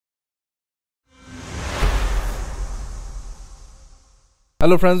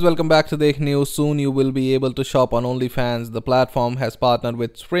Hello friends, welcome back to Dekh News. Soon you will be able to shop on OnlyFans. The platform has partnered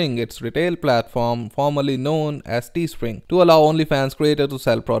with Spring, its retail platform formerly known as Teespring, to allow OnlyFans creators to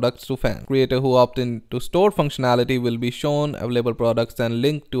sell products to fans. Creators who opt in to stored functionality will be shown available products and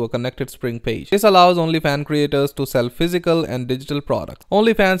linked to a connected Spring page. This allows OnlyFans creators to sell physical and digital products.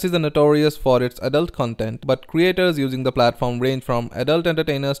 OnlyFans is notorious for its adult content, but creators using the platform range from adult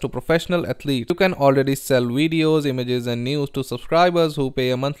entertainers to professional athletes who can already sell videos, images, and news to subscribers who pay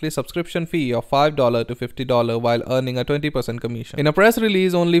a monthly subscription fee of $5 to $50 while earning a 20% commission. In a press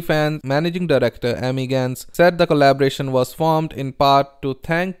release, OnlyFans Managing Director Amy Gans said the collaboration was formed in part to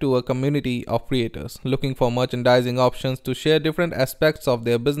thank to a community of creators looking for merchandising options to share different aspects of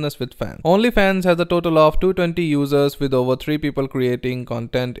their business with fans. OnlyFans has a total of 220 users with over 3 people creating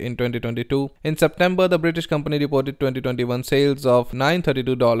content in 2022. In September, the British company reported 2021 sales of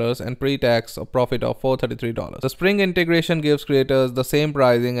 $932 and pre-tax a profit of $433. The Spring integration gives creators the same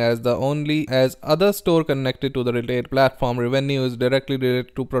pricing as other store connected to the retail platform. Revenue is directly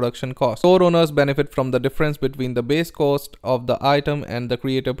related to production costs. Store owners benefit from the difference between the base cost of the item and the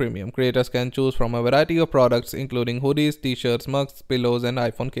creator premium. Creators can choose from a variety of products including hoodies, t-shirts, mugs, pillows, and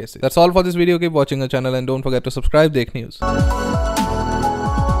iPhone cases. That's all for this video. Keep watching our channel and don't forget to subscribe. Dekh News.